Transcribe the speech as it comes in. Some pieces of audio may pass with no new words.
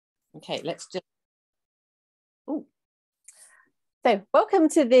Okay, let's just... Ooh. So welcome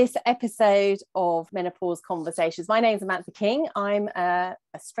to this episode of Menopause Conversations. My name is Samantha King. I'm a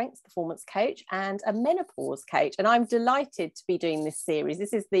strengths performance coach and a menopause coach, and I'm delighted to be doing this series.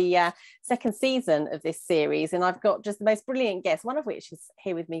 This is the second season of this series, and I've got just the most brilliant guests, one of which is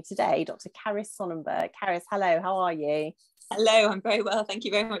here with me today, Dr. Carys Sonnenberg. Carys, hello, how are you? Hello, I'm very well. Thank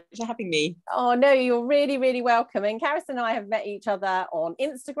you very much for having me. Oh, no, you're really, really welcome. And Carys and I have met each other on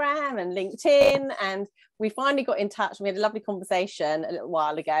Instagram and LinkedIn, and we finally got in touch. We had a lovely conversation a little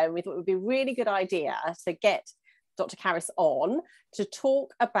while ago, and we thought it would be a really good idea to get Dr. Carys on to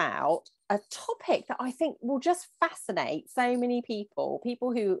talk about a topic that I think will just fascinate so many people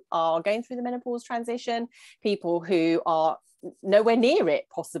who are going through the menopause transition, people who are nowhere near it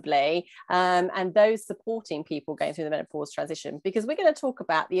possibly, and those supporting people going through the menopause transition, because we're going to talk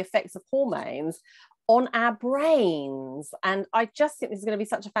about the effects of hormones on our brains. And I just think this is going to be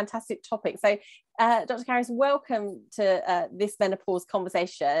such a fantastic topic. So Dr. Carys, welcome to this menopause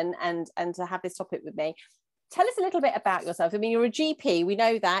conversation and to have this topic with me. Tell us a little bit about yourself. I mean, you're a GP, we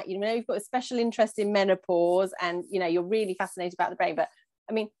know that, you know, you've got a special interest in menopause, and you know, you're really fascinated about the brain. But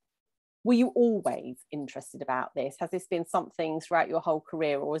I mean, were you always interested about this? Has this been something throughout your whole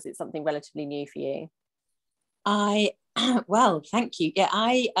career, or is it something relatively new for you? Well, thank you. Yeah,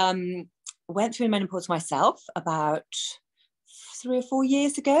 I went through menopause myself about 3 or 4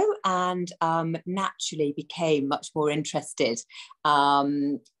 years ago, and naturally became much more interested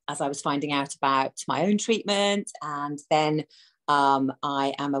as I was finding out about my own treatment. And then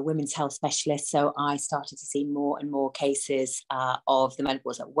I am a women's health specialist, so I started to see more and more cases of the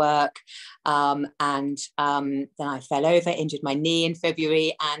menopause at work. And then I fell over, injured my knee in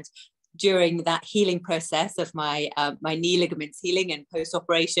February, and during that healing process of my knee ligaments healing and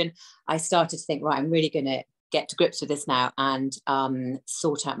post-operation, I started to think, right, I'm really going to get to grips with this now and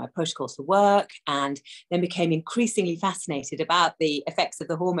sort out my protocols for work, and then became increasingly fascinated about the effects of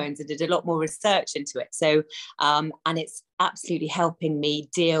the hormones and did a lot more research into it. So, and it's absolutely helping me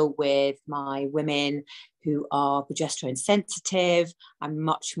deal with my women who are progesterone sensitive. I'm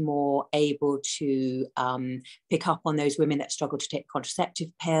much more able to pick up on those women that struggle to take a contraceptive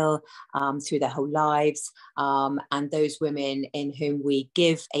pill through their whole lives, and those women in whom we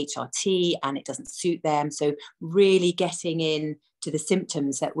give HRT and it doesn't suit them. So really getting in to the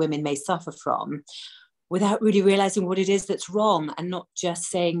symptoms that women may suffer from, without really realizing what it is that's wrong, and not just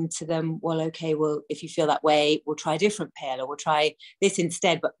saying to them, well, okay, well, if you feel that way, we'll try a different pill or we'll try this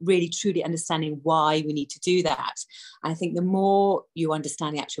instead, but really truly understanding why we need to do that. And I think the more you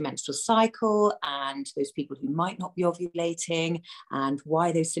understand the actual menstrual cycle and those people who might not be ovulating and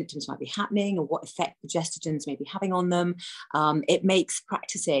why those symptoms might be happening or what effect progestogens may be having on them, it makes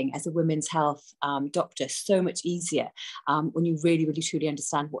practicing as a women's health doctor so much easier when you really, really truly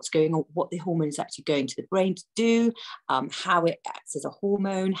understand what's going on, what the hormone is actually going to the brain to do, how it acts as a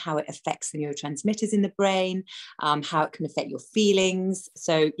hormone, how it affects the neurotransmitters in the brain, how it can affect your feelings.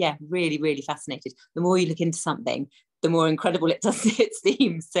 So yeah, really, really fascinated. The more you look into something, the more incredible it does it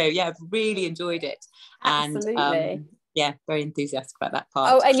seems. So yeah, I've really enjoyed it. Absolutely. And yeah, very enthusiastic about that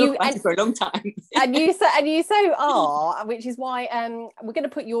part. Oh, and you for a long time. and you so are, which is why we're going to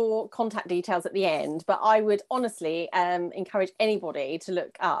put your contact details at the end. But I would honestly encourage anybody to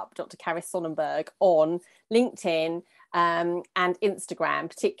look up Dr. Carys Sonnenberg on LinkedIn and Instagram,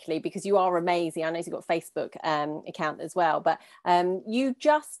 particularly because you are amazing. I know you've got a Facebook account as well, but you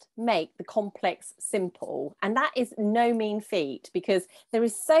just make the complex simple, and that is no mean feat, because there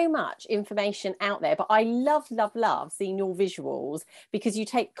is so much information out there. But I love seeing your visuals, because you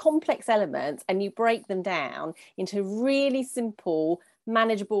take complex elements and you break them down into really simple,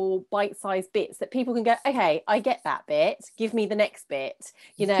 manageable, bite-sized bits that people can go, okay, I get that bit, give me the next bit,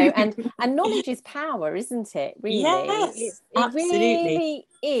 you know. and knowledge is power, isn't it? Really. Yes, it really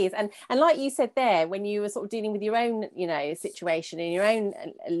is. And like you said there, when you were sort of dealing with your own, you know, situation in your own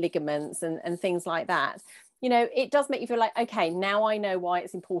ligaments and things like that, you know, it does make you feel like, okay, now I know why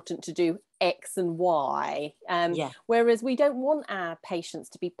it's important to do X and Y. Whereas we don't want our patients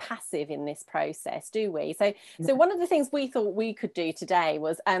to be passive in this process, do we? So one of the things we thought we could do today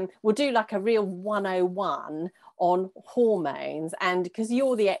was we'll do like a real 101 on hormones. And because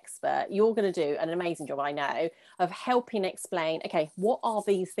you're the expert, you're going to do an amazing job, I know, of helping explain, okay, what are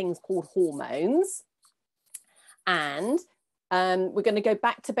these things called hormones? And we're going to go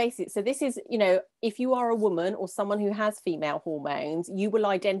back to basics. So this is, you know, if you are a woman or someone who has female hormones, you will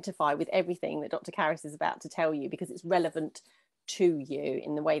identify with everything that Dr. Carys is about to tell you, because it's relevant to you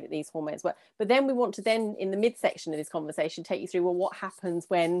in the way that these hormones work. But then we want to then, in the midsection of this conversation, take you through, well, what happens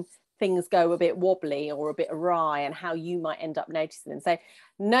when things go a bit wobbly or a bit awry, and how you might end up noticing them. So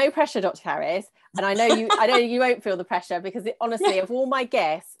no pressure, Dr. Carys. And I know you won't feel the pressure, because honestly, of all my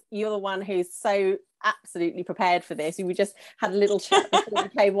guests, you're the one who's so absolutely prepared for this. We just had a little chat before we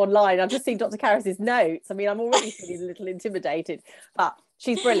came online. I've just seen Dr. Carys's notes. I mean, I'm already feeling a little intimidated, but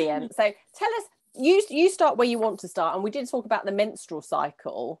she's brilliant. So tell us, you start where you want to start. And we did talk about the menstrual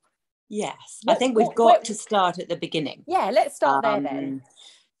cycle. Yes, I think we've got to start at the beginning. Yeah, let's start there then.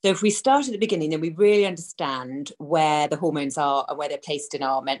 So if we start at the beginning, then we really understand where the hormones are and where they're placed in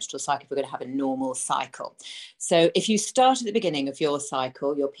our menstrual cycle if we're going to have a normal cycle. So if you start at the beginning of your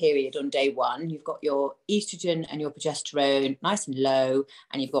cycle, your period on day one, you've got your estrogen and your progesterone nice and low,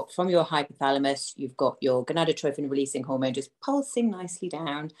 and you've got from your hypothalamus, you've got your gonadotrophin releasing hormone just pulsing nicely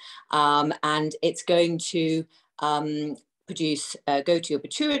down, and it's going to go to your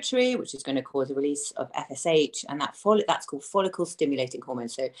pituitary, which is going to cause a release of FSH, and that's called follicle stimulating hormone.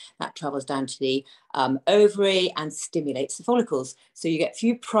 So that travels down to the ovary and stimulates the follicles. So you get a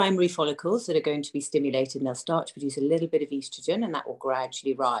few primary follicles that are going to be stimulated, and they'll start to produce a little bit of estrogen, and that will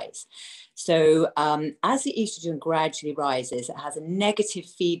gradually rise. So as the estrogen gradually rises, it has a negative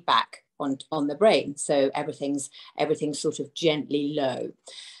feedback on the brain. So everything's sort of gently low.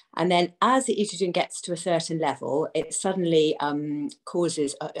 And then as the estrogen gets to a certain level, it suddenly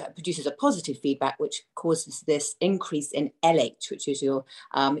produces a positive feedback, which causes this increase in LH, which is your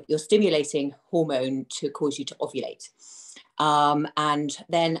stimulating hormone to cause you to ovulate. And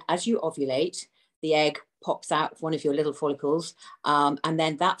then as you ovulate, the egg pops out of one of your little follicles, and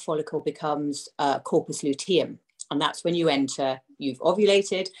then that follicle becomes corpus luteum. And that's when you've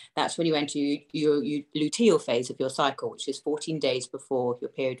ovulated, that's when you enter your luteal phase of your cycle, which is 14 days before your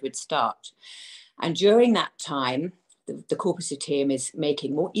period would start. And during that time, the corpus luteum is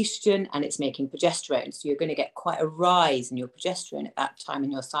making more estrogen and it's making progesterone. So you're going to get quite a rise in your progesterone at that time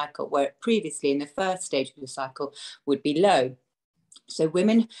in your cycle, where previously in the first stage of your cycle would be low. So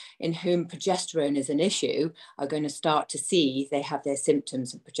women in whom progesterone is an issue are going to start to see they have their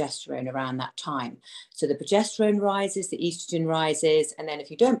symptoms of progesterone around that time. So the progesterone rises, the estrogen rises, and then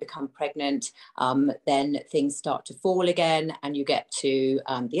if you don't become pregnant, then things start to fall again, and you get to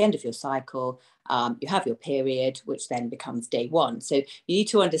the end of your cycle. You have your period, which then becomes day one. So you need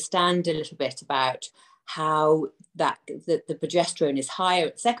to understand a little bit about how the progesterone is higher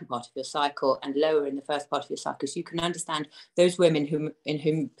at the second part of your cycle and lower in the first part of your cycle, so you can understand those women in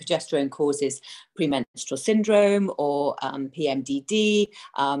whom progesterone causes premenstrual syndrome or PMDD.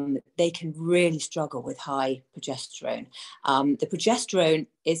 They can really struggle with high progesterone. The progesterone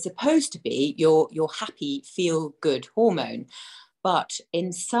is supposed to be your happy, feel-good hormone. But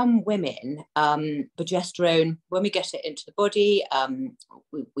in some women, progesterone, when we get it into the body,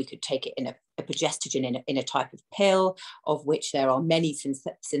 we could take it in a progestogen in a type of pill, of which there are many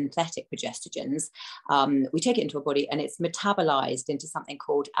synthetic progestogens. We take it into a body and it's metabolized into something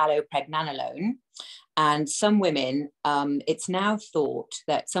called allopregnanolone. And some women, it's now thought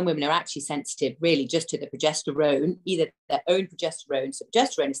that some women are actually sensitive really just to the progesterone, either their own progesterone. So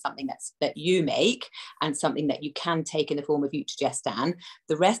progesterone is something that you make and something that you can take in the form of utrogestan.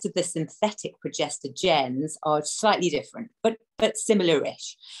 The rest of the synthetic progestogens are slightly different, but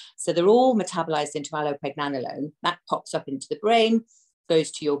similar-ish. So they're all metabolized into allopregnanolone. That pops up into the brain,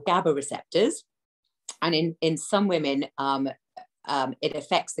 goes to your GABA receptors. And in some women, it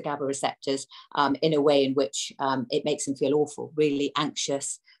affects the GABA receptors in a way in which it makes them feel awful, really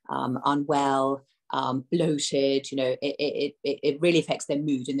anxious, unwell, bloated. It really affects their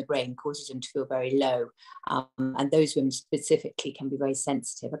mood in the brain, causes them to feel very low. And those women specifically can be very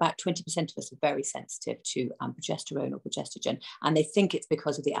sensitive. About 20% of us are very sensitive to progesterone or progestogen, and they think it's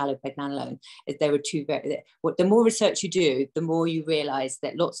because of the allopregnanolone. There are two the more research you do, the more you realize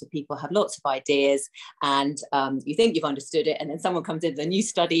that lots of people have lots of ideas, and you think you've understood it, and then someone comes in with a new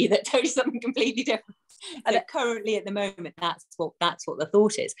study that tells you something completely different. So currently at the moment, that's what the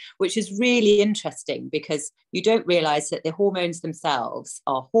thought is, which is really interesting, because you don't realize that the hormones themselves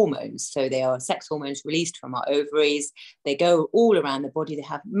are hormones. So they are sex hormones released from our ovaries. They go all around the body. They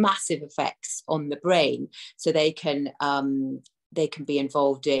have massive effects on the brain. So they can be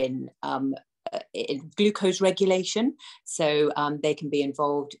involved in glucose regulation. So they can be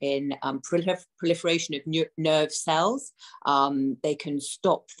involved in proliferation of nerve cells. They can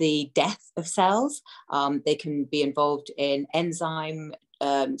stop the death of cells. They can be involved in enzyme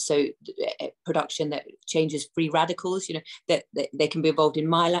production that changes free radicals, that they can be involved in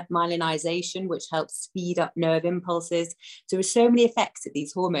myelinization, which helps speed up nerve impulses. So there's so many effects that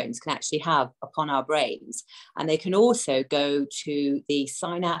these hormones can actually have upon our brains. And they can also go to the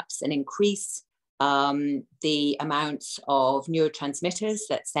synapse and increase the amounts of neurotransmitters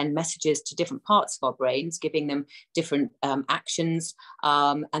that send messages to different parts of our brains, giving them different actions,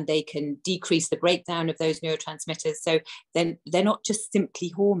 and they can decrease the breakdown of those neurotransmitters. So then they're not just simply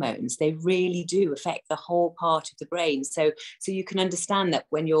hormones, they really do affect the whole part of the brain. So you can understand that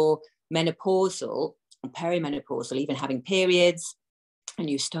when you're menopausal, perimenopausal, even having periods, and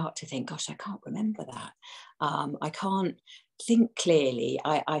you start to think, gosh, I can't remember that. I can't think clearly.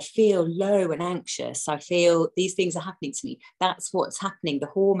 I feel low and anxious. I feel these things are happening to me. That's what's happening. The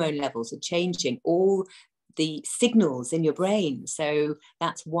hormone levels are changing, all the signals in your brain. So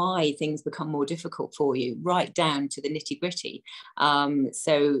that's why things become more difficult for you, right down to the nitty gritty.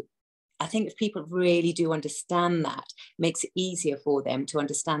 So I think if people really do understand that, it makes it easier for them to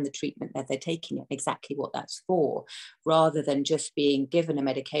understand the treatment that they're taking and exactly what that's for, rather than just being given a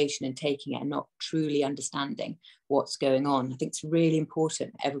medication and taking it and not truly understanding what's going on. I think it's really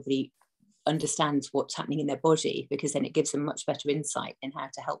important everybody understands what's happening in their body, because then it gives them much better insight in how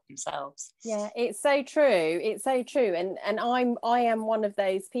to help themselves. Yeah, it's so true. It's so true. And I am one of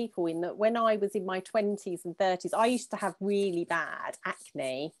those people, in that when I was in my 20s and 30s, I used to have really bad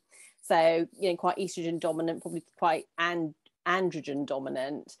acne. So, quite estrogen dominant, probably quite androgen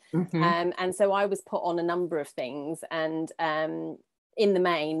dominant. And so I was put on a number of things, and in the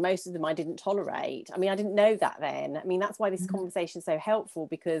main, most of them I didn't tolerate. I mean, I didn't know that then. I mean, that's why this conversation is so helpful,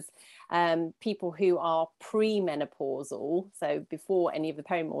 because people who are pre-menopausal, so before any of the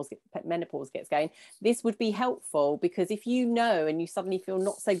menopause gets going, this would be helpful, because if you know and you suddenly feel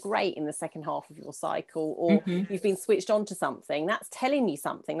not so great in the second half of your cycle, or you've been switched on to something, that's telling you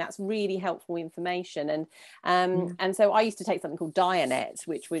something. That's really helpful information. And so I used to take something called Dianet,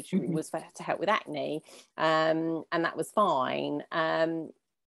 which was to help with acne, and that was fine.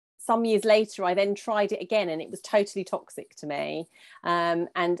 Some years later, I then tried it again, and it was totally toxic to me.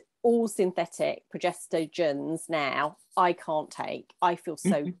 And all synthetic progestogens now I can't take. I feel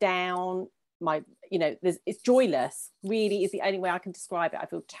so down. It's joyless. Really, is the only way I can describe it. I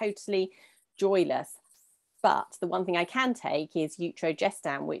feel totally joyless. But the one thing I can take is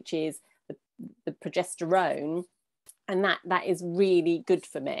Utrogestan, which is the progesterone. And that is really good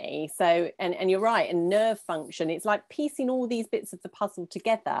for me. So, and you're right, and nerve function, it's like piecing all these bits of the puzzle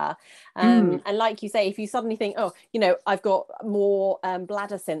together. And like you say, if you suddenly think, I've got more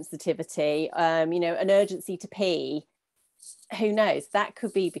bladder sensitivity, an urgency to pee, who knows? That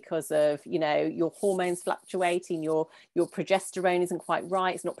could be because of, your hormones fluctuating, your progesterone isn't quite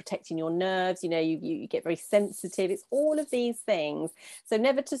right, it's not protecting your nerves, you get very sensitive. It's all of these things. So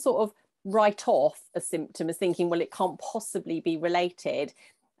never to sort of write off a symptom as thinking, well, it can't possibly be related.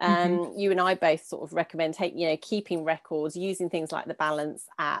 You and I both sort of recommend keeping records, using things like the Balance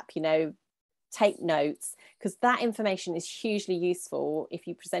app, take notes, because that information is hugely useful if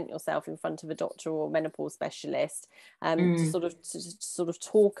you present yourself in front of a doctor or menopause specialist, to sort of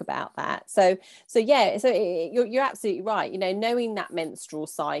talk about that. So you're absolutely right. Knowing that menstrual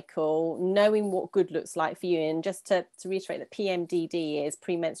cycle, knowing what good looks like for you, and just to reiterate that PMDD is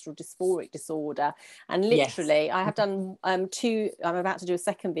premenstrual dysphoric disorder, and literally I have done I'm about to do a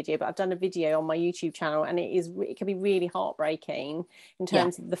second video, but I've done a video on my YouTube channel, and it can be really heartbreaking in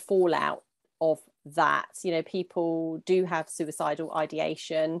terms of the fallout of that. People do have suicidal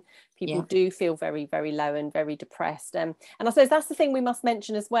ideation, people do feel very, very low and very depressed, and I suppose that's the thing we must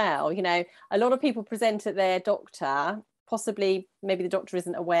mention as well. A lot of people present at their doctor, possibly maybe the doctor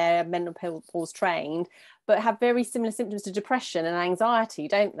isn't aware, menopause trained, but have very similar symptoms to depression and anxiety,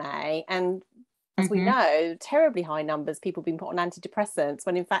 don't they? And as we know, terribly high numbers, people being put on antidepressants,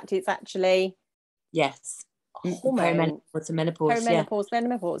 when in fact it's actually hormone.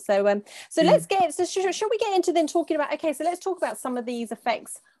 Menopause. So let's get, shall we get into then talking about, so let's talk about some of these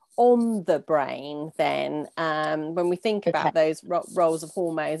effects on the brain then, when we think about those roles of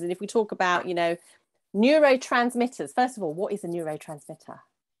hormones. And if we talk about, neurotransmitters, first of all, what is a neurotransmitter?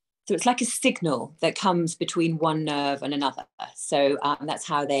 So it's like a signal that comes between one nerve and another. So that's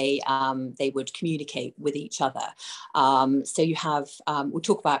how they would communicate with each other. So you have, we'll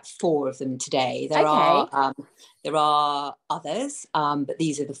talk about 4 of them today. There are others, but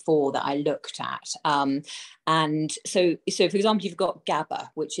these are the 4 that I looked at. And so for example, you've got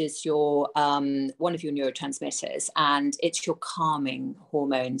GABA, which is your one of your neurotransmitters, and it's your calming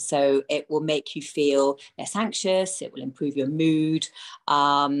hormone. So it will make you feel less anxious. It will improve your mood,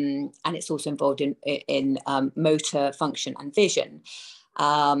 and it's also involved in motor function and vision.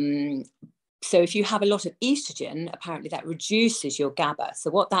 So if you have a lot of estrogen, apparently that reduces your GABA. So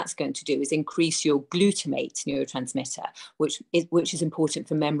what that's going to do is increase your glutamate neurotransmitter, which is important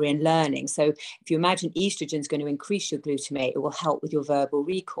for memory and learning. So if you imagine estrogen is going to increase your glutamate, it will help with your verbal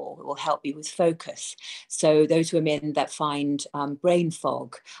recall. It will help you with focus. So those women that find brain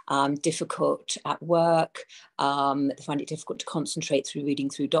fog, difficult at work, they find it difficult to concentrate through reading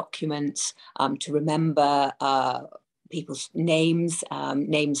through documents, to remember people's names,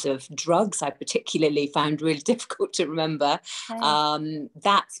 names of drugs I particularly found really difficult to remember.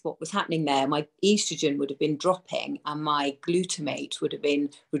 That's what was happening there. My estrogen would have been dropping and my glutamate would have been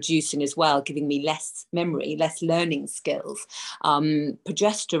reducing as well, giving me less memory, less learning skills.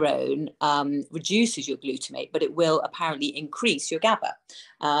 Progesterone reduces your glutamate, but it will apparently increase your GABA.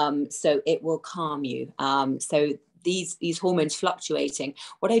 So it will calm you. So these hormones fluctuating.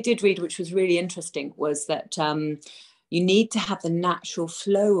 What I did read, which was really interesting, was that you need to have the natural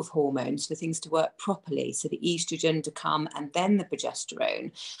flow of hormones for things to work properly. So the estrogen to come and then the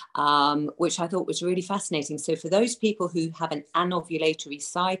progesterone, which I thought was really fascinating. So for those people who have an anovulatory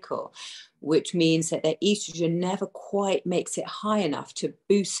cycle, which means that their estrogen never quite makes it high enough to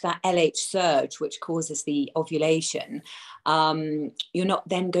boost that LH surge, which causes the ovulation, you're not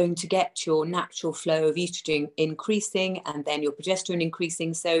then going to get your natural flow of estrogen increasing and then your progesterone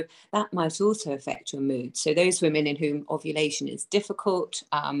increasing. So that might also affect your mood. So those women in whom ovulation is difficult,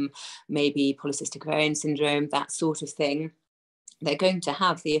 maybe polycystic ovarian syndrome, that sort of thing, they're going to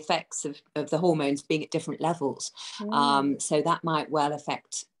have the effects of the hormones being at different levels. So that might well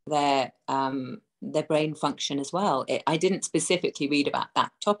affect their brain function as well. I didn't specifically read about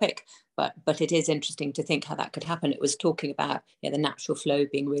that topic, but it is interesting to think how that could happen. It was talking about the natural flow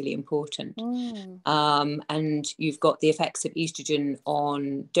being really important. And you've got the effects of estrogen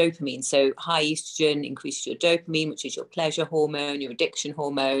on dopamine. So high estrogen increases your dopamine, which is your pleasure hormone, your addiction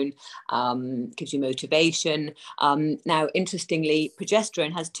hormone, gives you motivation. Now, interestingly,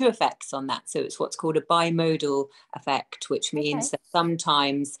 progesterone has two effects on that. So it's what's called a bimodal effect, which means that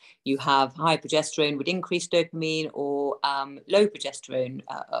sometimes you have high progesterone would increase dopamine, or low progesterone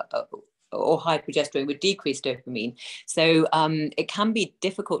or high progesterone would decrease dopamine. So it can be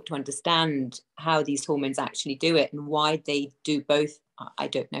difficult to understand how these hormones actually do it and why they do both. I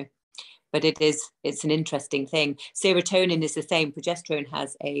don't know. But it's an interesting thing. Serotonin is the same. Progesterone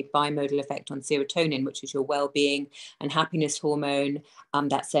has a bimodal effect on serotonin, which is your well-being and happiness hormone.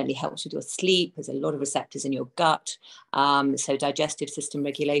 That certainly helps with your sleep. There's a lot of receptors in your gut. So digestive system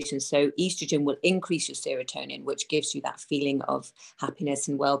regulation. So estrogen will increase your serotonin, which gives you that feeling of happiness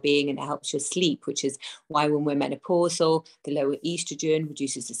and well-being, and it helps your sleep, which is why when we're menopausal, the lower estrogen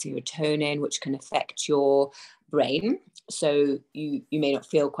reduces the serotonin, which can affect your brain. So you may not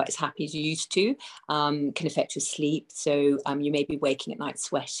feel quite as happy as you used to, can affect your sleep. So you may be waking at night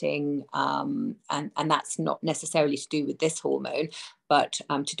sweating, and that's not necessarily to do with this hormone, but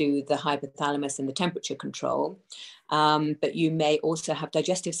to do with the hypothalamus and the temperature control. But you may also have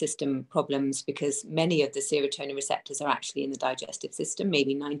digestive system problems because many of the serotonin receptors are actually in the digestive system,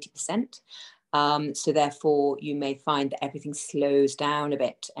 maybe 90%. So therefore you may find that everything slows down a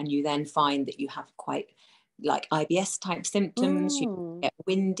bit, and you then find that you have quite like IBS type symptoms. You get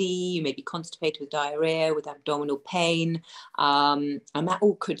windy, you may be constipated with diarrhea, with abdominal pain, and that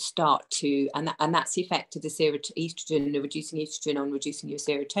all could start to, and that's the effect of the estrogen, reducing estrogen on reducing your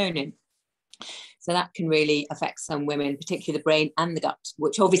serotonin. So that can really affect some women, particularly the brain and the gut,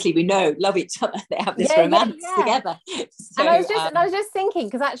 which obviously we know love each other. They have this romance together. So, and I was just thinking,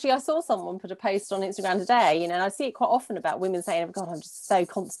 because actually I saw someone put a post on Instagram today, and I see it quite often about women saying, "Oh God, I'm just so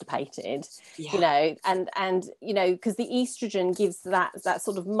constipated," and because the estrogen gives that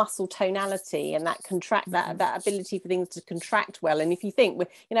sort of muscle tonality and that that ability for things to contract well. And if you think,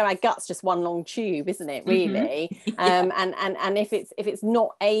 our gut's just one long tube, isn't it? Really, and if it's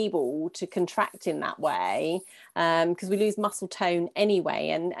not able to contract in that way, because we lose muscle tone anyway,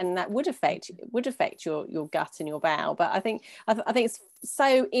 and that would affect your gut and your bowel. But I think it's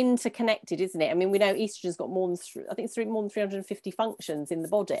so interconnected, isn't it? I mean, we know estrogen's got more than more than 350 functions in the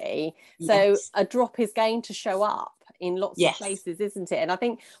body. So a drop is going to show up in lots of places, isn't it? And I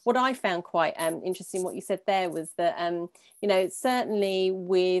think what I found quite interesting, what you said there, was that certainly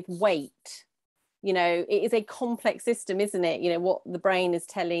with weight, it is a complex system, isn't it? What the brain is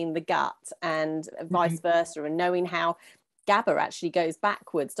telling the gut and vice versa, and knowing how GABA actually goes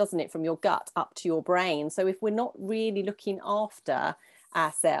backwards, doesn't it, from your gut up to your brain. So if we're not really looking after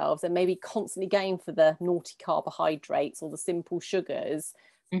ourselves and maybe constantly going for the naughty carbohydrates or the simple sugars,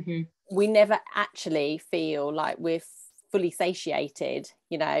 we never actually feel like we're fully satiated,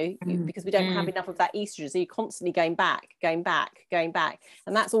 because we don't have enough of that estrogen. So you're constantly going back, and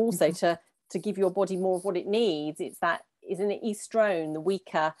that's also to to give your body more of what it needs. It's that, isn't it, estrone, the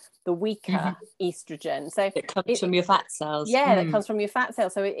weaker estrogen. So it comes from your fat cells. That comes from your fat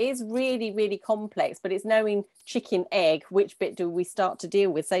cells. So it is really, really complex, but it's knowing chicken, egg, which bit do we start to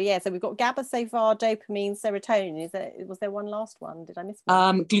deal with? So so we've got GABA so far, dopamine, serotonin. Was there one last one? Did I miss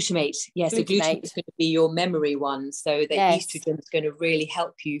one? Glutamate. Yes, so glutamate is going to be your memory one. So the estrogen is going to really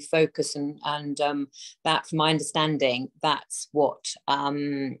help you focus, and that, from my understanding, that's what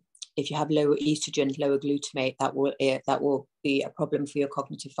if you have lower estrogen, lower glutamate, that will be a problem for your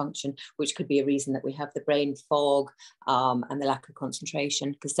cognitive function, which could be a reason that we have the brain fog and the lack of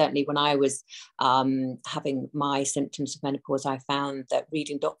concentration. Because certainly when I was having my symptoms of menopause, I found that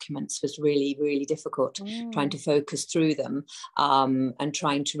reading documents was really, really difficult, trying to focus through them and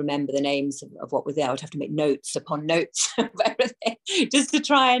trying to remember the names of what was there. I would have to make notes upon notes of everything just to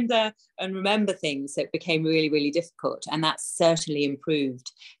try and remember things. So it became really, really difficult. And that's certainly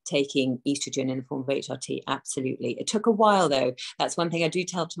improved taking estrogen in the form of HRT. Absolutely. It took a while, though. That's one thing I do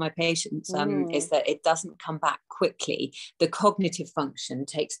tell to my patients, is that it doesn't come back quickly. The cognitive function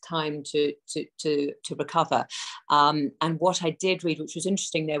takes time to recover. And what I did read, which was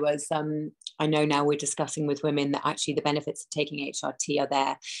interesting, there was I know now we're discussing with women that actually the benefits of taking HRT are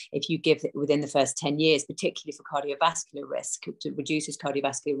there if you give it within the first 10 years, particularly for cardiovascular risk. It reduces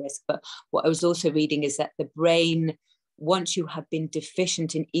cardiovascular risk. But what I was also reading is that the brain, once you have been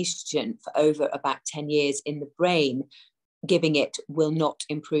deficient in estrogen for over about 10 years in the brain, giving it will not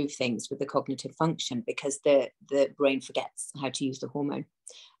improve things with the cognitive function, because the brain forgets how to use the hormone,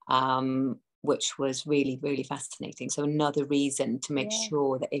 which was really, really fascinating. So another reason to make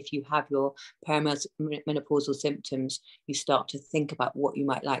sure that if you have your perimenopausal symptoms, you start to think about what you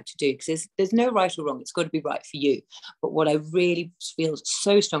might like to do, because there's no right or wrong. It's got to be right for you. But what I really feel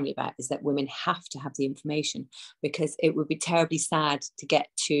so strongly about is that women have to have the information, because it would be terribly sad to get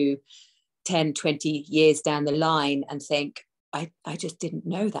to 10, 20 years down the line and think, I just didn't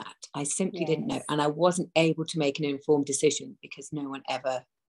know that. I simply didn't know. And I wasn't able to make an informed decision because no one ever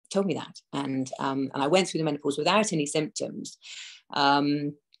told me that. And I went through the menopause without any symptoms.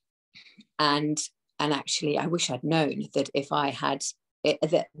 And actually, I wish I'd known that if I had,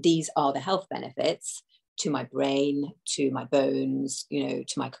 that these are the health benefits to my brain, to my bones,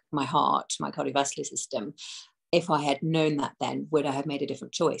 to my heart, to my cardiovascular system. If I had known that then, would I have made a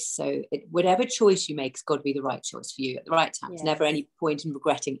different choice? So whatever choice you make has got to be the right choice for you at the right time. There's never any point in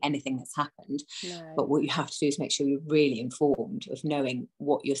regretting anything that's happened. No. But what you have to do is make sure you're really informed of knowing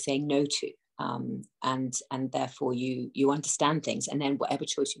what you're saying no to. And therefore you understand things, and then whatever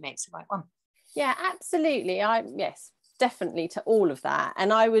choice you make is the right one. Yeah, absolutely. Yes, definitely to all of that.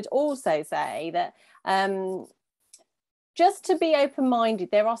 And I would also say that just to be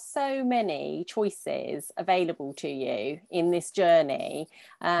open-minded, there are so many choices available to you in this journey,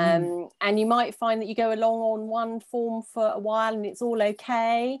 and you might find that you go along on one form for a while and it's all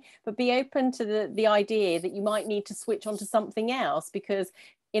okay, but be open to the idea that you might need to switch onto something else, because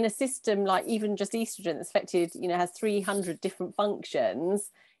in a system like even just estrogen that's affected, has 300 different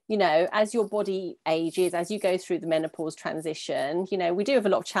functions. As your body ages, as you go through the menopause transition, we do have a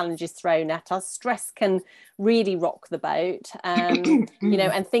lot of challenges thrown at us. Stress can really rock the boat, and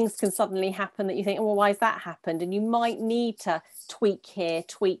things can suddenly happen that you think, well, why has that happened? And you might need to tweak here,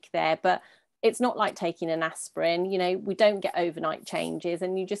 tweak there, but it's not like taking an aspirin. We don't get overnight changes,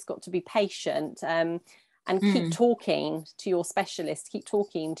 and you just got to be patient and keep talking to your specialist, keep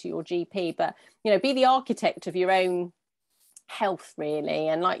talking to your GP, but, be the architect of your own health, really.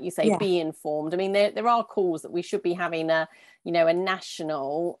 And like you say, be informed. I mean, there are calls that we should be having a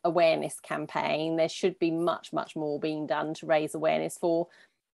national awareness campaign. There should be much more being done to raise awareness for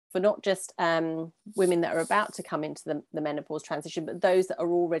not just women that are about to come into the menopause transition, but those that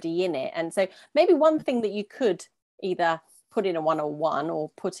are already in it. And so maybe one thing that you could either put in a 101 or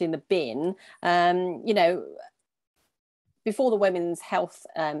put in the bin, before the Women's Health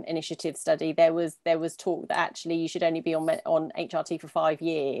Initiative study, there was talk that actually you should only be on HRT for 5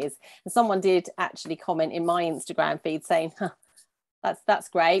 years. And someone did actually comment in my Instagram feed saying, that's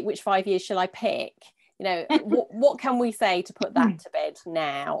great. Which 5 years shall I pick? What can we say to put that to bed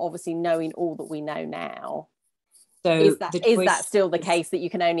now? Obviously, knowing all that we know now. So is that still the case that you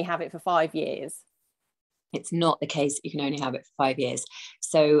can only have it for 5 years? It's not the case that you can only have it for 5 years.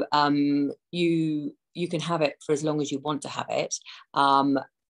 So you can have it for as long as you want to have it.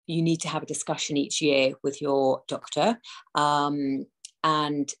 You need to have a discussion each year with your doctor.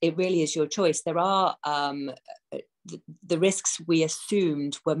 And it really is your choice. There are the risks we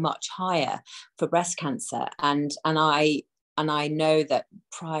assumed were much higher for breast cancer. And I know that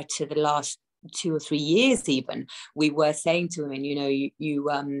prior to the last 2 or 3 years even, we were saying to women, you know,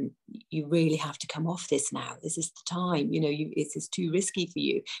 you really have to come off this now. This is the time, you know, it's too risky for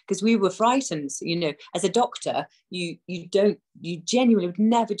you, because we were frightened. You know, as a doctor, you genuinely would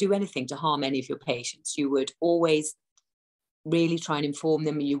never do anything to harm any of your patients. You would always really try and inform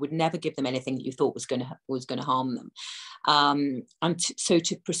them. You would never give them anything that you thought was going to harm them. So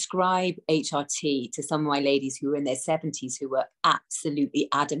to prescribe HRT to some of my ladies who were in their 70s, who were absolutely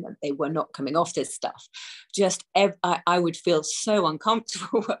adamant they were not coming off this stuff, I would feel so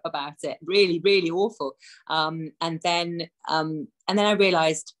uncomfortable about it, really, really awful. And then I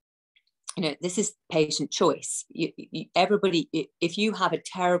realized, you know, this is patient choice. Everybody, if you have a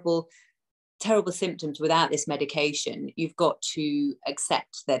terrible symptoms without this medication, you've got to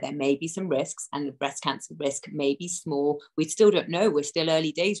accept that there may be some risks, and the breast cancer risk may be small. We still don't know. We're still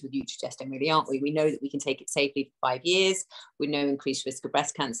early days with Utrogestin, really, aren't we? We know that we can take it safely for 5 years. We know increased risk of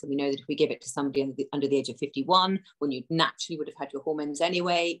breast cancer. We know that if we give it to somebody under the age of 51, when you naturally would have had your hormones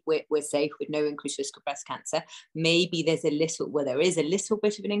anyway, we're safe with no increased risk of breast cancer. Maybe there is a little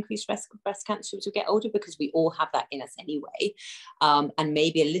bit of an increased risk of breast cancer as we get older, because we all have that in us anyway, and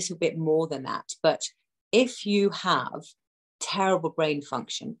maybe a little bit more than that. But if you have terrible brain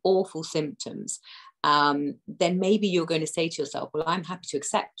function, awful symptoms, then maybe you're going to say to yourself, well, I'm happy to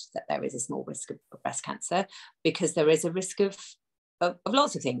accept that there is a small risk of breast cancer, because there is a risk of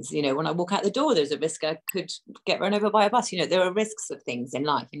lots of things. You know, when I walk out the door, there's a risk I could get run over by a bus. You know, there are risks of things in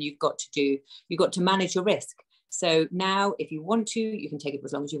life, and you've got to manage your risk. So now, if you want to, you can take it for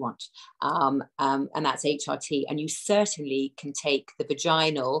as long as you want. And that's HRT. And you certainly can take the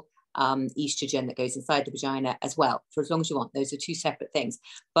vaginal estrogen that goes inside the vagina as well, for as long as you want. Those are two separate things.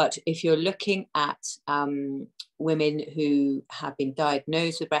 But if you're looking at women who have been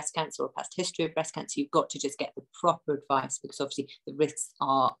diagnosed with breast cancer or past history of breast cancer, you've got to just get the proper advice, because obviously the risks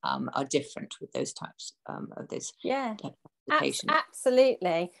are different with those types of those. Yeah.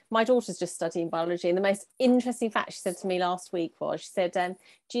 Absolutely. My daughter's just studying biology, and the most interesting fact she said to me last week was, she said,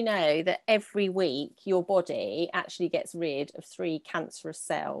 do you know that every week your body actually gets rid of 3 cancerous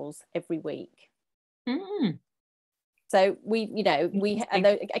cells every week? So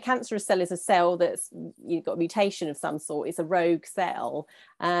a cancerous cell is a cell that's, you've got a mutation of some sort. It's a rogue cell,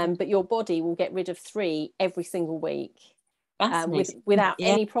 but your body will get rid of 3 every single week. Without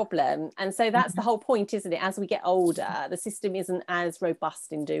any problem. And so that's the whole point, isn't it? As we get older, the system isn't as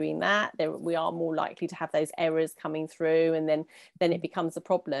robust in doing that. We are more likely to have those errors coming through, and then it becomes a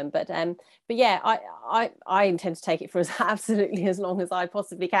problem. But yeah, I intend to take it for absolutely as long as I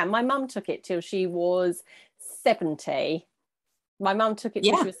possibly can. My mum took it till she was 70. My mum took it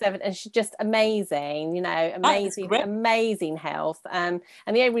till she was 7, and she's just amazing, you know, amazing health. And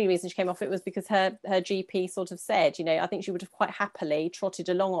the only reason she came off it was because her GP sort of said, you know, I think she would have quite happily trotted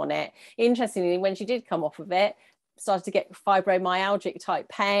along on it. Interestingly, when she did come off of it, started to get fibromyalgic type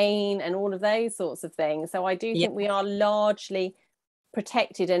pain and all of those sorts of things. So I do think we are largely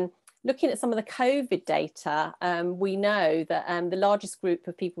protected. And looking at some of the COVID data, we know that the largest group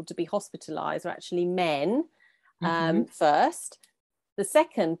of people to be hospitalised are actually men first. The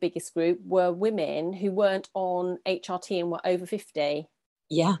second biggest group were women who weren't on HRT and were over 50.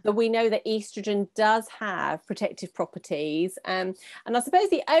 Yeah. But we know that estrogen does have protective properties. And I suppose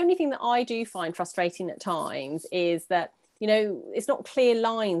the only thing that I do find frustrating at times is that, you know, it's not clear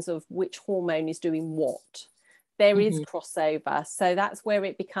lines of which hormone is doing what. There is crossover. So that's where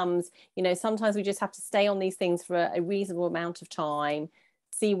it becomes, you know, sometimes we just have to stay on these things for a reasonable amount of time,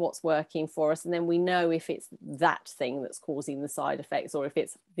 see what's working for us, and then we know if it's that thing that's causing the side effects or if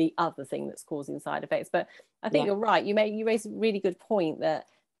it's the other thing that's causing side effects. But I think you're right. You raise a really good point that,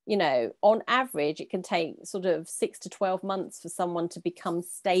 you know, on average it can take sort of 6 to 12 months for someone to become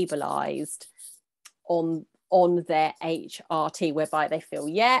stabilized on their HRT, whereby they feel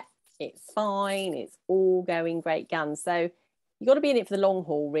it's fine, it's all going great guns. So you've got to be in it for the long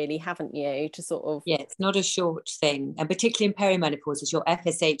haul, really, haven't you? To sort of... Yeah, it's not a short thing. And particularly in perimenopause, as your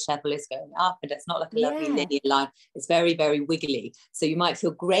FSH level is going up, and it's not like a lovely linear line. It's very, very wiggly. So you might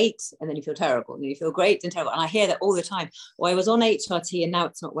feel great, and then you feel terrible, and then you feel great and terrible. And I hear that all the time. Well, I was on HRT and now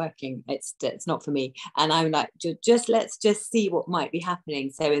it's not working. It's not for me. And I'm like, let's just see what might be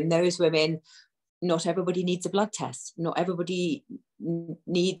happening. So in those women, not everybody needs a blood test. Not everybody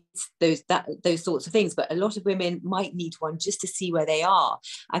needs those sorts of things, but a lot of women might need one just to see where they are.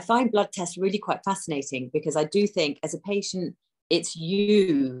 I find blood tests really quite fascinating, because I do think as a patient, it's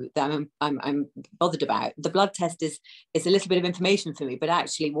you that I'm bothered about. The blood test is a little bit of information for me, but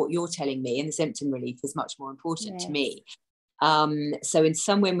actually what you're telling me and the symptom relief is much more important to me. So in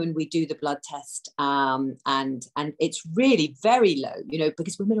some women we do the blood test, and it's really very low, you know,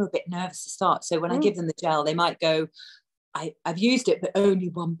 because women are a bit nervous to start. So when I give them the gel, they might go, I've used it, but only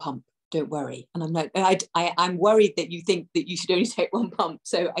one pump. Don't worry. And I'm like, I'm worried that you think that you should only take one pump.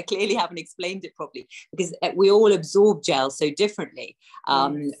 So I clearly haven't explained it properly, because we all absorb gel so differently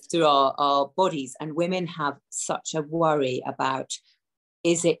through our bodies. And women have such a worry about,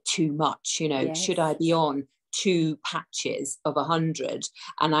 is it too much? You know, should I be on 2 patches of 100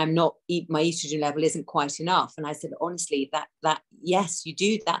 and I'm not, my estrogen level isn't quite enough? And I said, honestly, that yes, you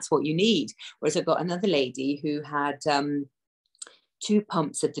do. That's what you need. Whereas I've got another lady who had 2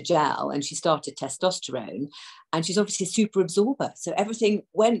 pumps of the gel, and she started testosterone, and she's obviously a super absorber, so everything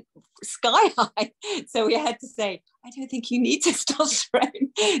went sky high. So we had to say, I don't think you need testosterone.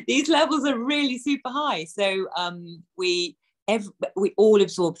 These levels are really super high. So we all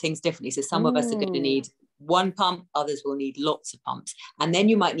absorb things differently. So some of us are going to need 1 pump, others will need lots of pumps, and then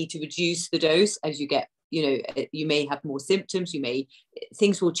you might need to reduce the dose as you get, you know, you may have more symptoms,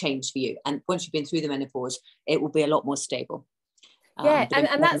 things will change for you, and once you've been through the menopause, it will be a lot more stable. Yeah,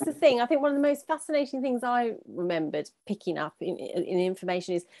 and that's the thing. I think one of the most fascinating things I remembered picking up in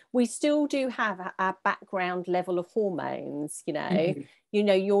information is we still do have our background level of hormones, you know,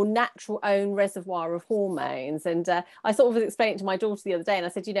 your natural own reservoir of hormones. And I sort of was explaining it to my daughter the other day, and I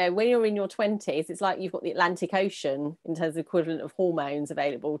said, you know, when you're in your 20s, it's like you've got the Atlantic Ocean in terms of equivalent of hormones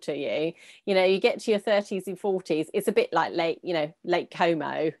available to you. You know, you get to your 30s and 40s, it's a bit like Lake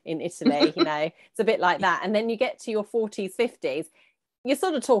Como in Italy, you know, it's a bit like that. And then you get to your 40s, 50s, you're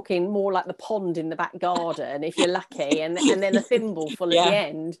sort of talking more like the pond in the back garden, if you're lucky, and then a thimbleful at the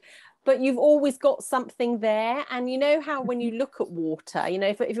end. But you've always got something there. And you know how when you look at water, you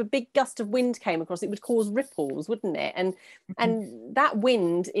know, if a big gust of wind came across, it would cause ripples, wouldn't it? And that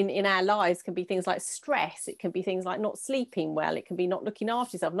wind in our lives can be things like stress. It can be things like not sleeping well. It can be not looking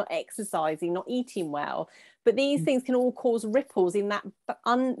after yourself, not exercising, not eating well. But these things can all cause ripples in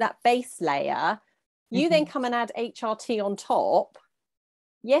that base layer. You then come and add HRT on top.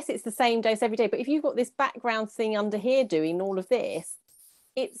 Yes, it's the same dose every day, but if you've got this background thing under here doing all of this,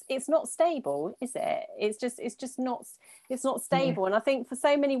 it's not stable, is it? It's not stable. And I think for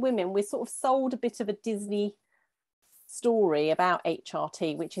so many women, we're sort of sold a bit of a Disney story about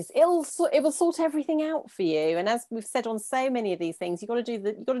HRT, which is it will sort everything out for you. And as we've said on so many of these things, you've got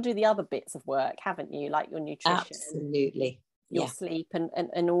to do the other bits of work, haven't you? Like your nutrition, absolutely, your sleep,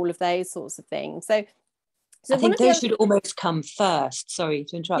 and all of those sorts of things. So I think those should almost come first. Sorry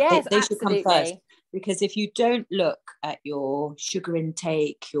to interrupt. Yes, they should come first, because if you don't look at your sugar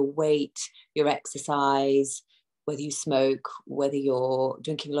intake, your weight, your exercise, whether you smoke, whether you're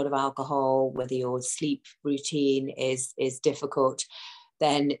drinking a lot of alcohol, whether your sleep routine is difficult,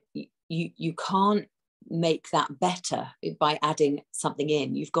 then you can't make that better by adding something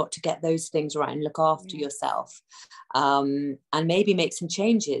in. You've got to get those things right and look after yourself, and maybe make some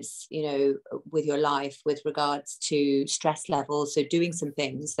changes, you know, with your life with regards to stress levels. So doing some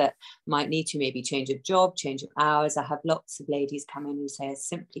things that might need to maybe change of job, change of hours. I have lots of ladies come in who say, I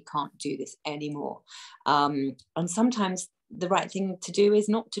simply can't do this anymore, and sometimes the right thing to do is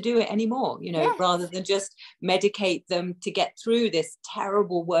not to do it anymore, you know, rather than just medicate them to get through this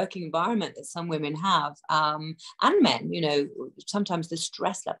terrible working environment that some women have, and men, you know, sometimes the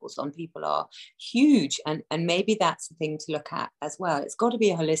stress levels on people are huge, and maybe that's the thing to look at as well. It's got to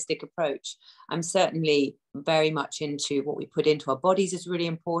be a holistic approach. I'm certainly very much into what we put into our bodies is really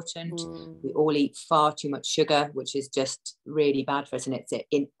important. We all eat far too much sugar, which is just really bad for us, and it's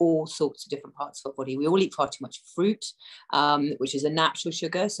in all sorts of different parts of our body. We all eat far too much fruit, which is a natural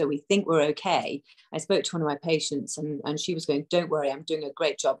sugar, so we think we're okay. I spoke to one of my patients, and she was going, don't worry, I'm doing a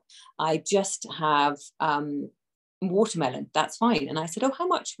great job. I just have watermelon, that's fine. And I said, oh, how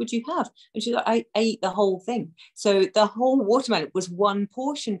much would you have? And she's like, I eat the whole thing. So the whole watermelon was one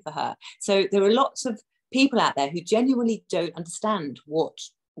portion for her. So there are lots of people out there who genuinely don't understand what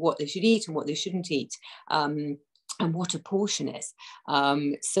they should eat and what they shouldn't eat, and what a portion is.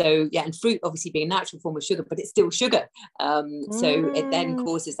 So yeah, and fruit obviously being a natural form of sugar, but it's still sugar. So it then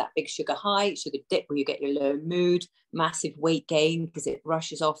causes that big sugar high, sugar dip, where you get your low mood, massive weight gain, because it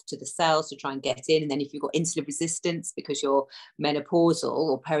rushes off to the cells to try and get in. And then if you've got insulin resistance because you're menopausal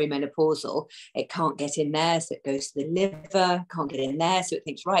or perimenopausal, it can't get in there, so it goes to the liver, can't get in there, so it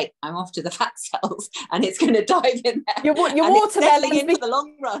thinks, right, I'm off to the fat cells, and it's going to dive in there. Your watermelon in for the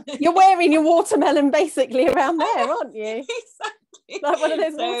long run. You're wearing your watermelon basically around there, aren't you? Exactly. Like one of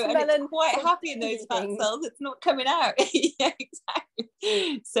those watermelon. Quite happy in those fat cells. It's not coming out. Yeah,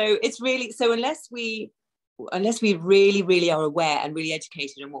 exactly. So it's really, so unless we unless we really, really are aware and really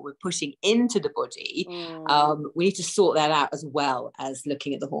educated on what we're pushing into the body, we need to sort that out as well as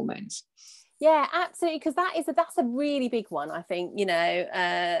looking at the hormones. Yeah, absolutely, because that's a really big one, I think, you know,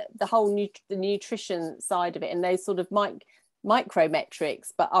 the whole the nutrition side of it, and those sort of micrometrics,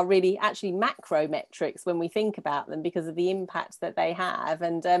 but are really actually macrometrics when we think about them, because of the impact that they have.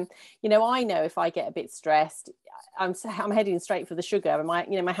 And you know, I know if I get a bit stressed, I'm heading straight for the sugar, and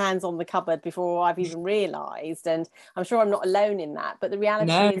my hand's on the cupboard before I've even realized. And I'm sure I'm not alone in that, but the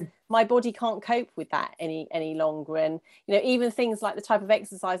reality is my body can't cope with that any longer. And you know, even things like the type of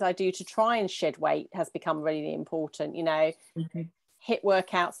exercise I do to try and shed weight has become really important. You know, HIIT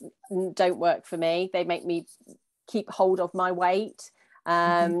workouts don't work for me. They make me keep hold of my weight.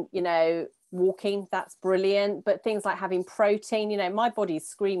 You know, walking, that's brilliant, but things like having protein, you know, my body's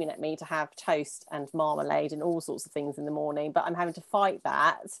screaming at me to have toast and marmalade and all sorts of things in the morning, but I'm having to fight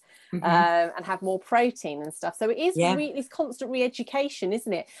that and have more protein and stuff. So it is it's constant re-education,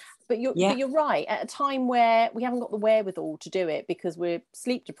 isn't it? But you're right, at a time where we haven't got the wherewithal to do it because we're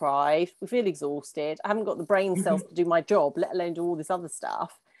sleep deprived, we feel exhausted, I haven't got the brain cells to do my job, let alone do all this other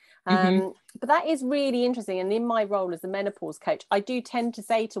stuff. But that is really interesting. And in my role as a menopause coach, I do tend to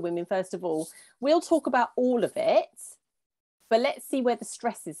say to women, first of all, we'll talk about all of it, but let's see where the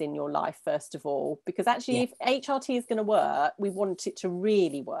stress is in your life first of all, because actually if HRT is going to work, we want it to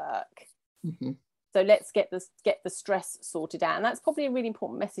really work. So let's get the stress sorted out. And that's probably a really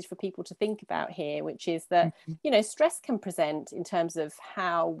important message for people to think about here, which is that you know, stress can present in terms of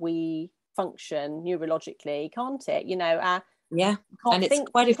how we function neurologically, can't it? You know, and it's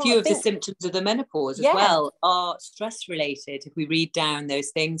quite a few of the symptoms of the menopause as well are stress related, if we read down those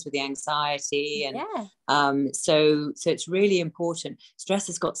things with the anxiety. And so it's really important. Stress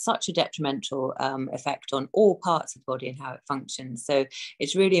has got such a detrimental effect on all parts of the body and how it functions, so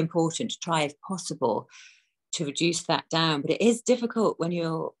it's really important to try, if possible, to reduce that down. But it is difficult when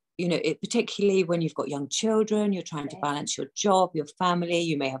you're, you know, particularly when you've got young children, you're trying to balance your job, your family,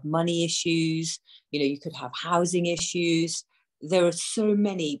 you may have money issues, you know, you could have housing issues. There are so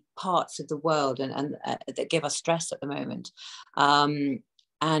many parts of the world and that give us stress at the moment.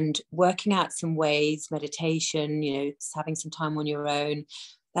 And working out some ways, meditation, you know, having some time on your own,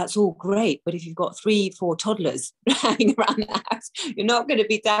 that's all great. But if you've got 3-4 toddlers hanging around the house, you're not going to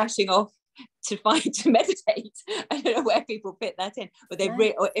be dashing off to meditate. I don't know where people fit that in, but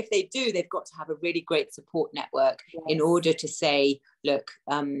or if they do, they've got to have a really great support network in order to say, look,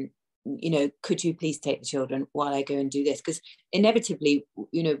 you know, could you please take the children while I go and do this? Because inevitably,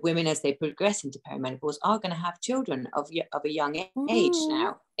 you know, women as they progress into perimenopause are going to have children of a young age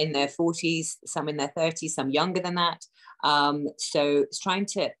now, in their 40s, some in their 30s, some younger than that. So it's trying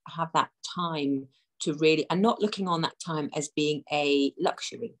to have that time to really, and not looking on that time as being a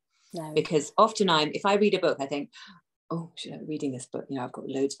luxury. Because often if I read a book, I think, oh, should I be reading this book? You know, I've got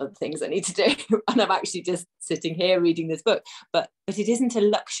loads of other things I need to do, and I'm actually just sitting here reading this book. But it isn't a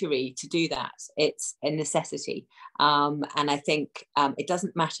luxury to do that. It's a necessity. And I think it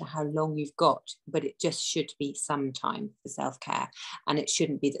doesn't matter how long you've got, but it just should be some time for self-care. And it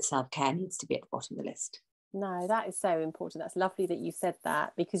shouldn't be that self-care needs to be at the bottom of the list. No, that is so important. That's lovely that you said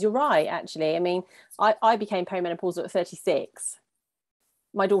that, because you're right, actually. I mean, I became perimenopausal at 36.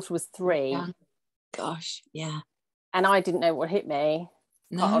 My daughter was 3. Gosh, yeah. And I didn't know what hit me,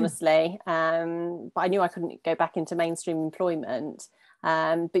 quite honestly. But I knew I couldn't go back into mainstream employment.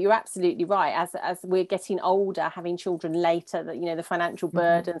 But you're absolutely right. As we're getting older, having children later, that, you know, the financial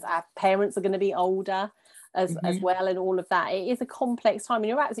burdens, our parents are going to be older as well, and all of that. It is a complex time, and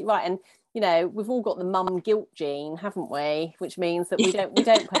you're absolutely right. And you know, we've all got the mum guilt gene, haven't we? Which means that we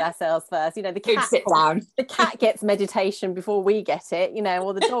don't put ourselves first. You know, the cat gets meditation before we get it, you know,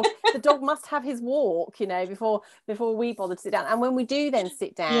 or the dog must have his walk, you know, before we bother to sit down. And when we do then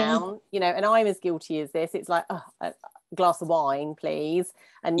sit down, you know, and I'm as guilty as this, it's like, oh, a glass of wine, please.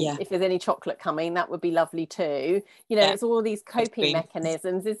 And if there's any chocolate coming, that would be lovely too. You know, it's all these coping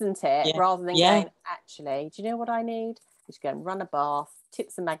mechanisms, isn't it? Rather than going, actually, do you know what I need? I should go and run a bath,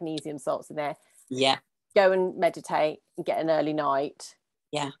 tip some magnesium salts in there, go and meditate and get an early night.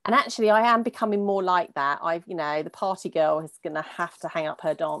 And actually I am becoming more like that. I've, you know, the party girl is going to have to hang up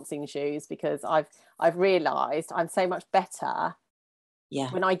her dancing shoes, because I've realized I'm so much better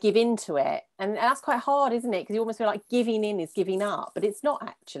when I give into it. And that's quite hard, isn't it? Because you almost feel like giving in is giving up, but it's not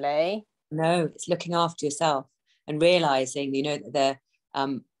actually. No, it's looking after yourself and realizing, you know, that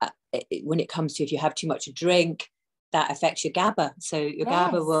when it comes to, if you have too much to drink, that affects your GABA. So your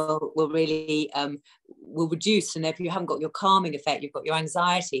GABA will really will reduce. And if you haven't got your calming effect, you've got your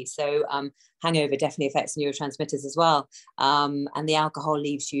anxiety. So hangover definitely affects neurotransmitters as well. And the alcohol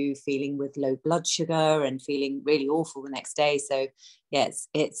leaves you feeling with low blood sugar and feeling really awful the next day. So yes,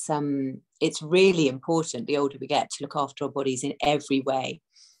 it's really important, the older we get, to look after our bodies in every way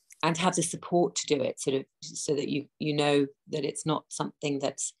and have the support to do it, sort of, so that you know that it's not something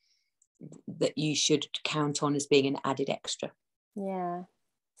that you should count on as being an added extra. Yeah.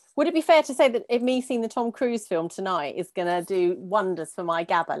 Would it be fair to say that if me seeing the Tom Cruise film tonight is going to do wonders for my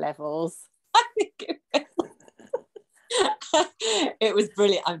GABA levels? I think it was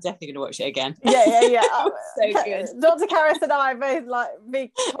brilliant. I'm definitely going to watch it again. Yeah. So good. Dr. Carys and I are both like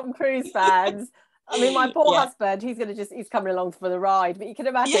big Tom Cruise fans. I mean, my poor husband, he's coming along for the ride, but you can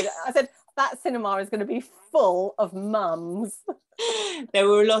imagine, I said, that cinema is going to be full of mums. There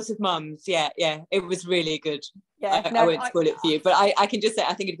were a lot of mums. Yeah. It was really good. Yeah, I won't spoil it for you, but I can just say,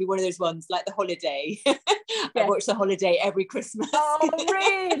 I think it'd be one of those ones like The Holiday. I watch The Holiday every Christmas. Oh,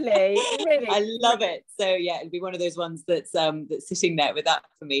 really? I love it. So yeah, it'll be one of those ones that's sitting there with that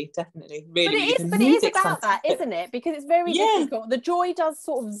for me, definitely. Really, but it is about that, isn't it? Because it's very difficult. The joy does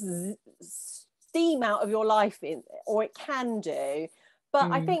sort of steam out of your life, or it can do. But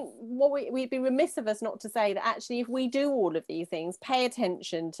I think what we'd be remiss of us not to say that actually, if we do all of these things, pay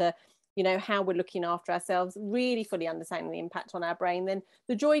attention to, you know, how we're looking after ourselves, really fully understanding the impact on our brain, then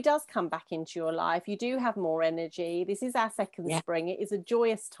the joy does come back into your life. You do have more energy. This is our second spring. It is a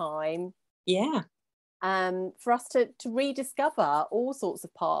joyous time. Yeah. For us to rediscover all sorts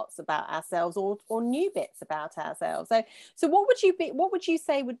of parts about ourselves, or new bits about ourselves. So what would you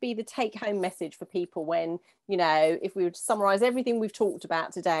say would be the take-home message for people when, you know, if we were to summarize everything we've talked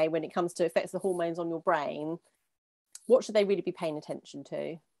about today when it comes to effects of the hormones on your brain, what should they really be paying attention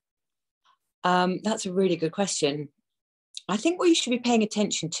to? That's a really good question. I think what you should be paying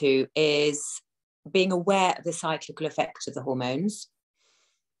attention to is being aware of the cyclical effects of the hormones,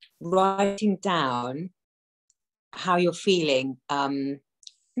 writing down how you're feeling,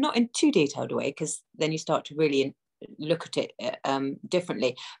 not in too detailed a way, because then you start to really look at it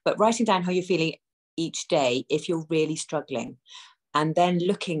differently, but writing down how you're feeling each day if you're really struggling, and then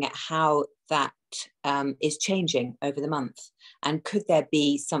looking at how that is changing over the month. And could there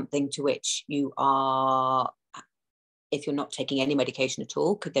be something to which you are, if you're not taking any medication at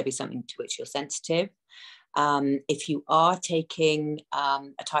all, could there be something to which you're sensitive? If you are taking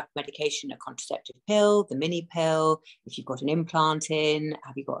a type of medication, a contraceptive pill, the mini pill, if you've got an implant in,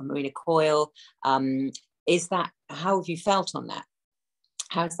 have you got a Mirena coil? How have you felt on that?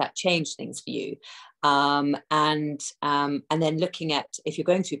 How has that changed things for you? And then looking at, if you're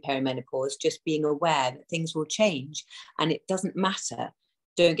going through perimenopause, just being aware that things will change, and it doesn't matter.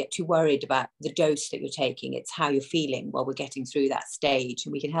 Don't get too worried about the dose that you're taking. It's how you're feeling while we're getting through that stage,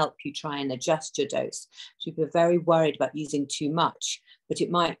 and we can help you try and adjust your dose. So if you're very worried about using too much, but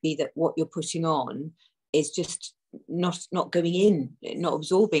it might be that what you're putting on is just not going in, not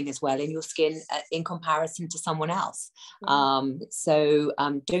absorbing as well in your skin in comparison to someone else. So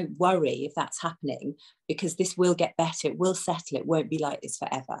don't worry if that's happening, because this will get better, it will settle, it won't be like this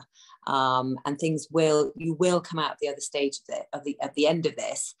forever. And you will come out the other stage of the end of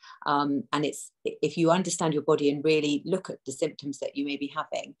this. And it's, if you understand your body and really look at the symptoms that you may be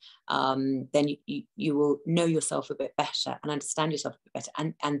having, then you will know yourself a bit better and understand yourself a bit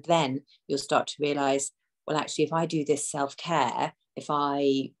better. And then you'll start to realize, well, actually, if I do this self-care, if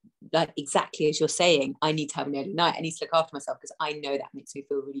I, like exactly as you're saying, I need to have an early night, I need to look after myself because I know that makes me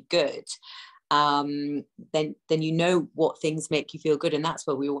feel really good, then you know what things make you feel good. And that's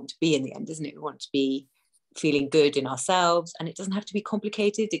where we want to be in the end, isn't it? We want to be feeling good in ourselves, and it doesn't have to be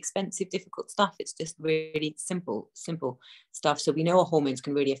complicated, expensive, difficult stuff. It's just really simple stuff. So we know our hormones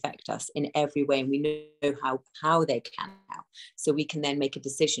can really affect us in every way, and we know how they can now. So we can then make a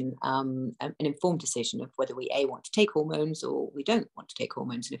decision, an informed decision of whether we want to take hormones or we don't want to take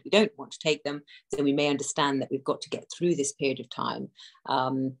hormones. And if we don't want to take them, then we may understand that we've got to get through this period of time.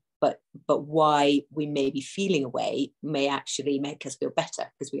 But why we may be feeling a way may actually make us feel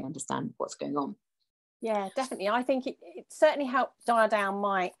better because we understand what's going on. Yeah, definitely. I think it certainly helped dial down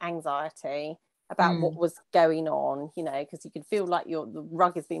my anxiety about what was going on, you know, because you could feel like the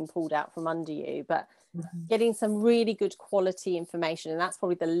rug is being pulled out from under you. But getting some really good quality information, and that's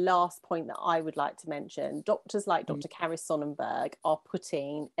probably the last point that I would like to mention. Doctors like Dr. Carys Sonnenberg are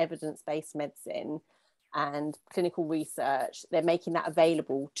putting evidence-based medicine and clinical research, they're making that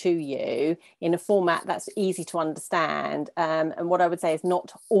available to you in a format that's easy to understand. And what I would say is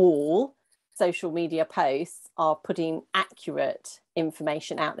not all social media posts are putting accurate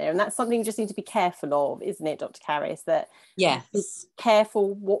information out there, and that's something you just need to be careful of, isn't it, Dr. Carys? That yes, be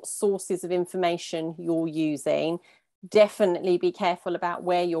careful what sources of information you're using. Definitely be careful about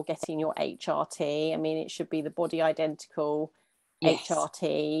where you're getting your HRT. I mean, it should be the body identical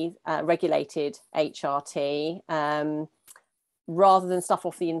HRT, regulated HRT, rather than stuff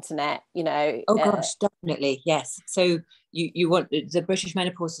off the internet, you know. Oh gosh, definitely, yes. So you want, the British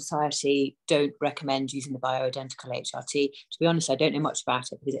Menopause Society don't recommend using the bioidentical HRT. To be honest, I don't know much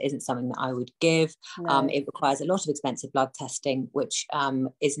about it because it isn't something that I would give. No. It requires a lot of expensive blood testing, which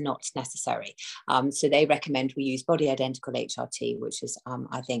is not necessary. So they recommend we use body identical HRT, which is,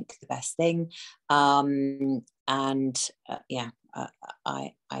 I think, the best thing. I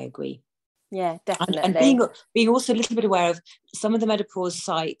agree. Yeah, definitely. And being also a little bit aware of some of the menopause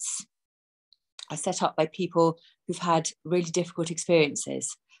sites are set up by people who've had really difficult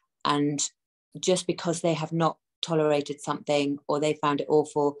experiences, and just because they have not tolerated something or they found it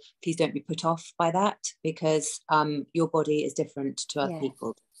awful, please don't be put off by that, because your body is different to other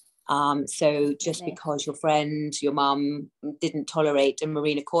people. So just because your friend, your mum didn't tolerate a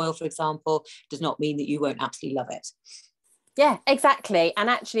marina coil, for example, does not mean that you won't absolutely love it. Yeah, exactly. And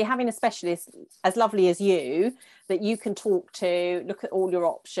actually having a specialist as lovely as you that you can talk to, look at all your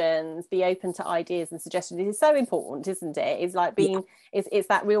options, be open to ideas and suggestions is so important, isn't it? It's like being, it's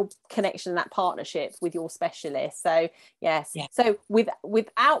that real connection, that partnership with your specialist. So yes. Yeah. So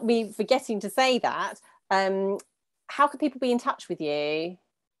without me forgetting to say that, how can people be in touch with you?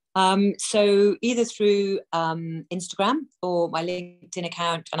 So either through Instagram or my LinkedIn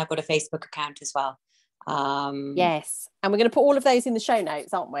account, and I've got a Facebook account as well. Yes, and we're going to put all of those in the show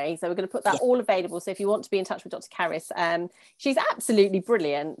notes, aren't we? So we're going to put that all available. So if you want to be in touch with Dr. Carys, she's absolutely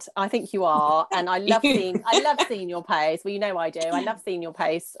brilliant. I think you are, and I love seeing your posts. Well, you know I do. I love seeing your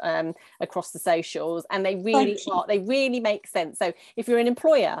posts across the socials, and they really make sense. So if you're an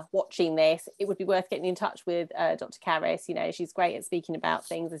employer watching this, it would be worth getting in touch with Dr. Carys. You know, she's great at speaking about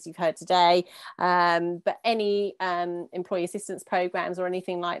things, as you've heard today. But any employee assistance programs or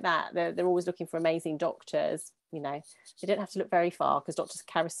anything like that, they're always looking for amazing doctors. You know, they don't have to look very far, because Dr.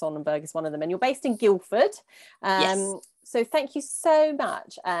 Carys Sonnenberg is one of them, and you're based in Guildford. Yes. So thank you so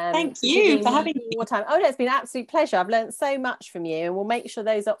much. Thank you for having me. More time. Oh no, it's been an absolute pleasure. I've learned so much from you, and we'll make sure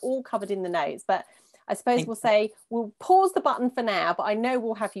those are all covered in the notes. But I suppose we'll pause the button for now, but I know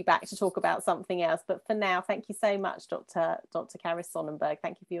we'll have you back to talk about something else. But for now, thank you so much, Dr. Carys Sonnenberg.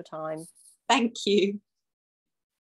 Thank you for your time. Thank you.